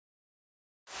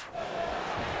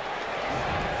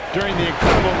During the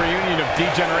incredible reunion of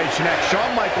D-Generation X,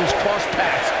 Shawn Michaels crossed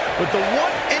paths with the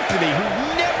one entity who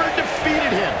never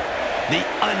defeated him, The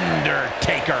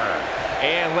Undertaker.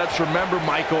 And let's remember,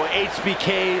 Michael,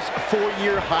 HBK's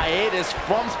 4-year hiatus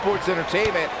from sports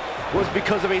entertainment was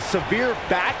because of a severe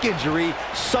back injury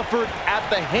suffered at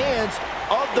the hands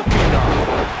of the Phenom.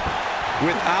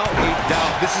 Without a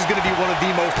doubt, this is going to be one of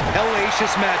the most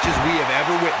hellacious matches we have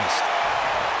ever witnessed.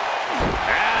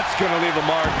 That's going to leave a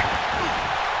mark.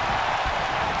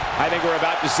 I think we're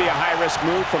about to see a high-risk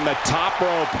move from the top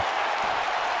rope.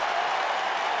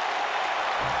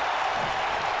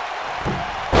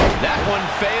 That one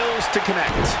fails to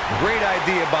connect. Great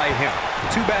idea by him.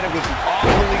 Too bad it was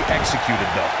awfully executed,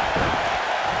 though.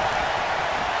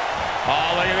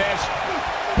 Oh, look at this.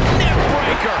 Neck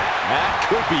breaker. That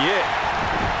could be it.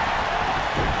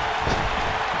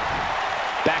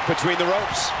 Back between the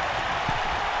ropes.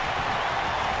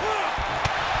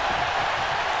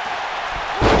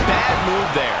 Bad move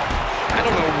there. I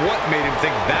don't know what made him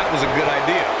think that was a good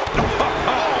idea.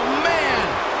 Oh, man.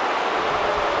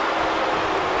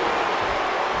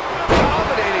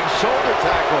 Dominating shoulder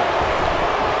tackle.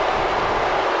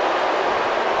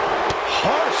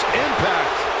 Harsh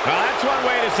impact. Well, that's one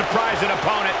way to surprise an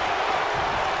opponent.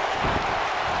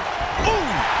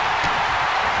 Ooh.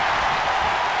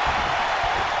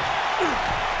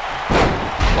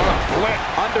 What a flip.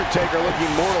 Undertaker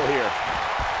looking mortal here.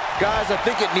 Guys, I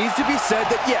think it needs to be said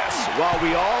that, yes, while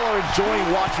we all are enjoying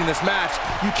watching this match,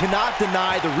 you cannot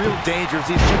deny the real dangers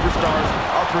these superstars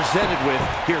are presented with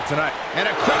here tonight. And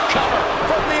a quick cover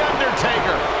from The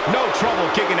Undertaker. No trouble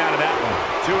kicking out of that one.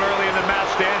 Too early in the match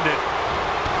to end it.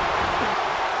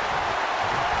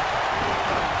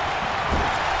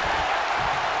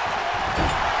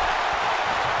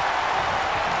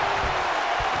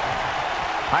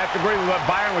 I have to agree with what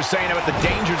Byron was saying about the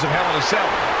dangers of Hell in a Cell.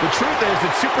 The truth is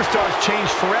that superstars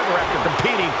change forever after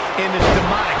competing in this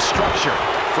demonic structure.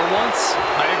 For once,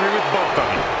 I agree with both of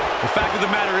you. The fact of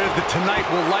the matter is that tonight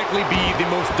will likely be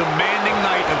the most demanding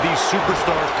night of these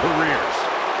superstars' careers.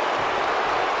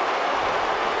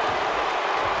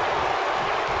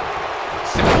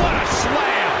 What a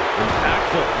slam!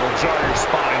 Impactful. Will jar your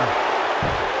spine.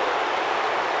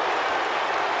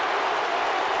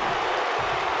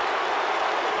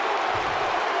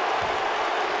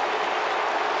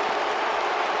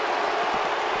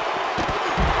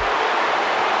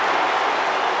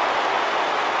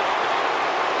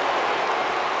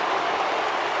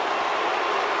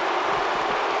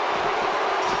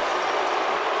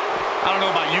 I don't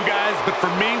know about you guys, but for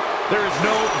me, there is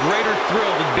no greater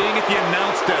thrill than being at the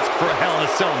announce desk for a Hell in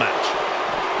a Cell match.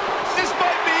 This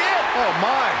might be it. Oh,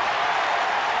 my.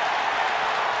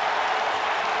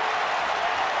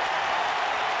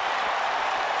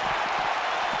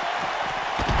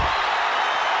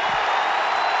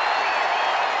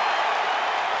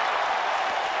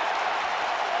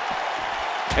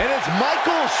 And it's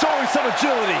Michael showing some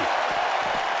agility.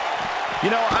 You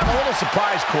know, I'm a little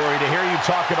surprised, Corey, to hear you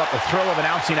talk about the thrill of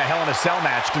announcing a Hell in a Cell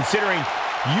match, considering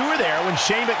you were there when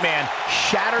Shane McMahon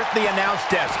shattered the announce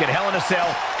desk at Hell in a Cell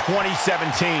 2017.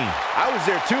 I was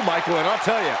there too, Michael, and I'll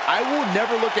tell you, I will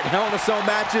never look at Hell in a Cell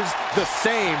matches the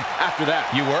same after that.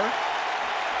 You were?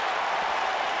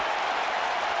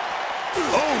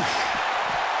 Oh!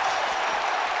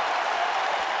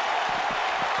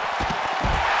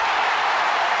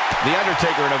 The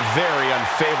Undertaker in a very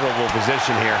unfavorable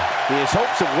position here. His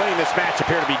hopes of winning this match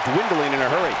appear to be dwindling in a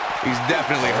hurry. He's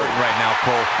definitely hurting right now,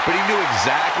 Cole, but he knew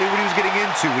exactly what he was getting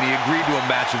into when he agreed to a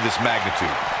match of this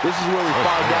magnitude. This is where we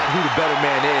find out who the better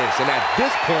man is, and at this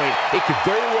point, it could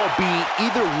very well be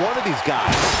either one of these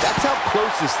guys. That's how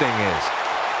close this thing is.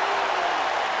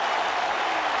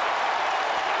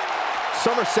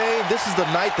 Some are saying this is the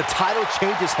night the title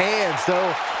changes hands, though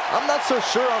I'm not so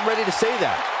sure I'm ready to say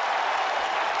that.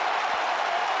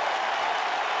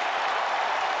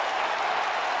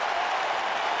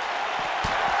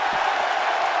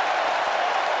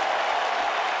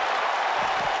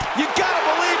 You gotta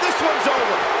believe this one's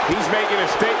over. He's making a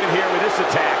statement here with this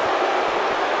attack.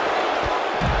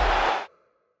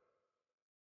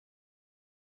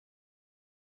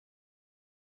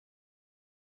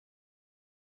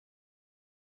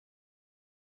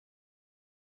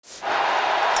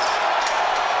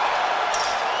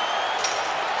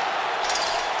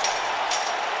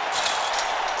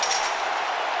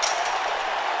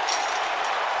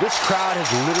 This crowd has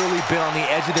literally been on the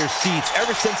edge of their seats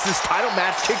ever since this title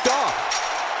match kicked off.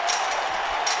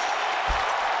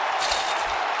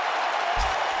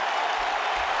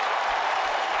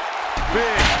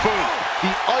 Big boot.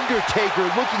 The Undertaker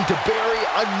looking to bury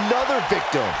another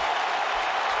victim.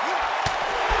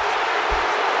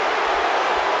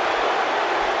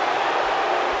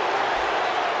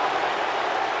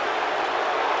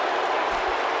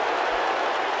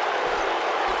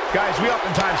 Guys, we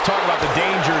oftentimes talk about the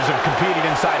dangers of competing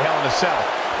inside Hell in a Cell.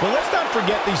 But let's not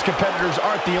forget these competitors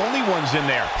aren't the only ones in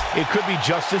there. It could be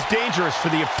just as dangerous for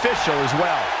the official as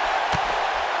well.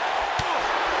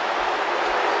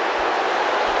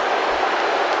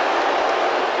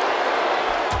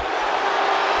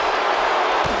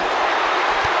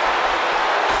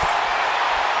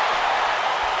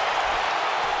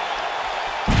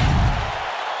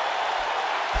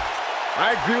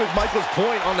 I agree with Michael's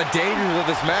point on the dangers of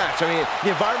this match. I mean,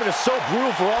 the environment is so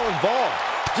brutal for all involved.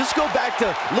 Just go back to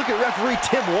look at referee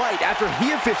Tim White after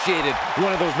he officiated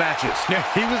one of those matches. Yeah,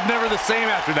 he was never the same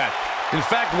after that. In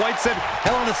fact, White said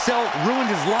Hell in a Cell ruined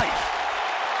his life.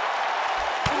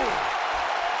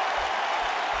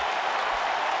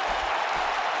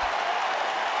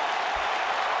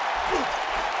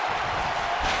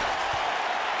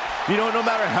 You know, no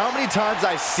matter how many times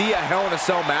I see a Hell in a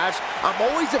Cell match, I'm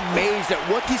always amazed at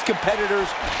what these competitors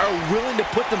are willing to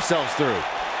put themselves through.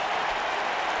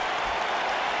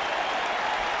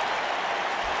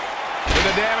 With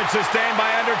the damage sustained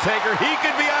by Undertaker, he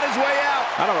could be on his way out.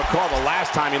 I don't recall the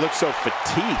last time he looked so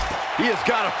fatigued. He has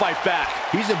got to fight back.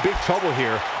 He's in big trouble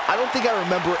here. I don't think I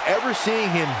remember ever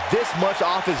seeing him this much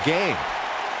off his game.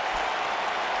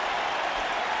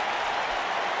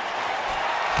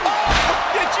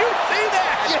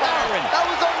 That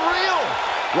was unreal.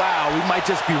 Wow, we might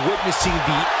just be witnessing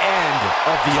the end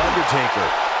of The Undertaker.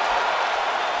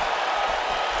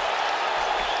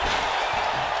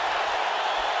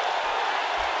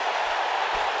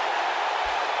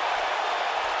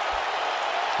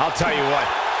 I'll tell you what,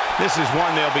 this is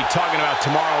one they'll be talking about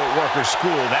tomorrow at workers'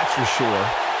 school, that's for sure.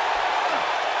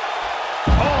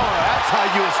 Oh, that's how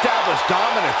you establish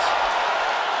dominance.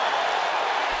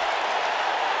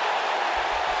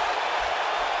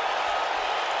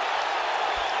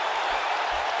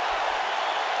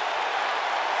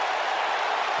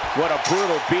 What a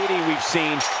brutal beating we've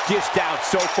seen dished out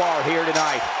so far here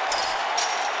tonight.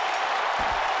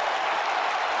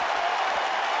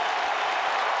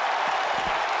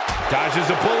 Dodges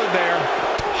a bullet there.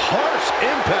 Harsh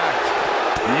impact.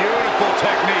 Beautiful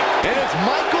technique. And it's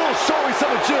Michael showing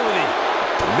some agility.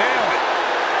 Nail it.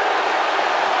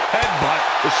 Headbutt.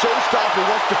 The showstopper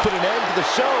wants to put an end to the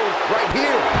show right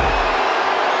here.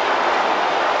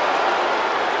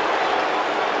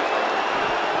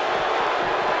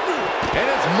 And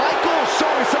it's Michael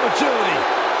showing some agility.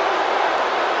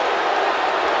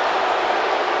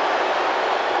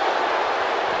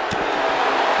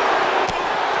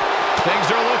 Things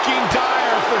are looking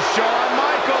dire for Shawn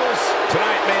Michaels.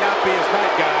 Tonight may not be his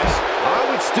night, guys.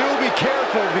 I would still be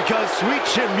careful because sweet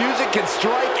chin music can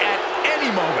strike at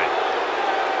any moment.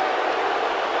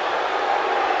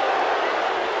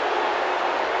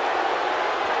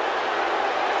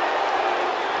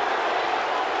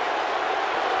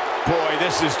 Boy,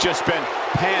 this has just been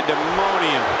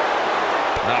pandemonium.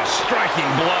 A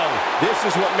striking blow. This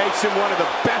is what makes him one of the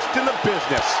best in the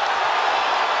business.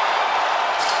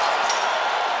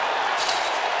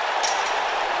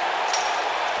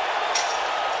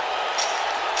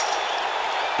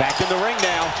 Back in the ring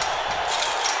now.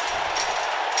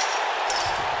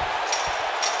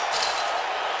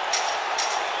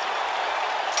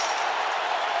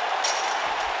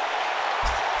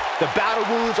 The battle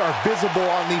wounds are visible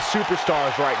on these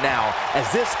superstars right now as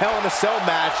this Hell in a Cell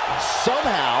match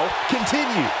somehow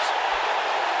continues.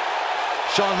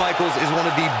 Shawn Michaels is one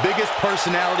of the biggest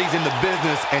personalities in the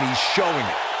business, and he's showing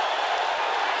it.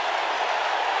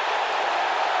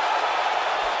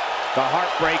 The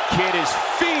Heartbreak Kid is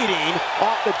feeding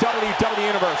off the WWE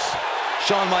Universe.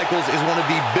 Shawn Michaels is one of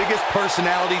the biggest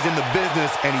personalities in the business,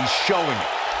 and he's showing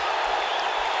it.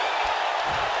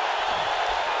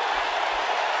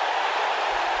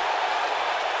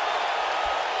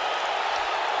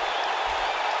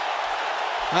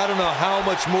 I don't know how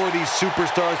much more these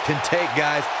superstars can take,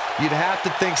 guys. You'd have to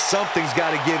think something's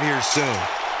got to give here soon.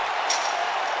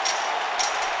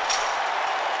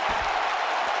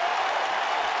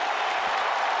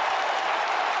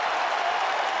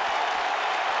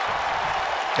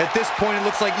 At this point, it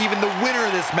looks like even the winner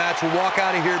of this match will walk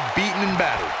out of here beaten and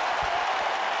battered.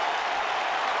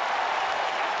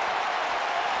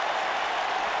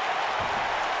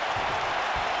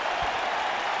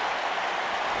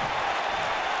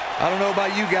 I don't know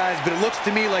about you guys, but it looks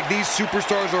to me like these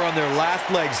superstars are on their last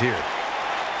legs here.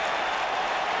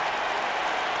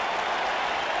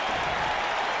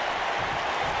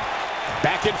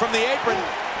 Back in from the apron.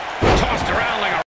 Tossed around like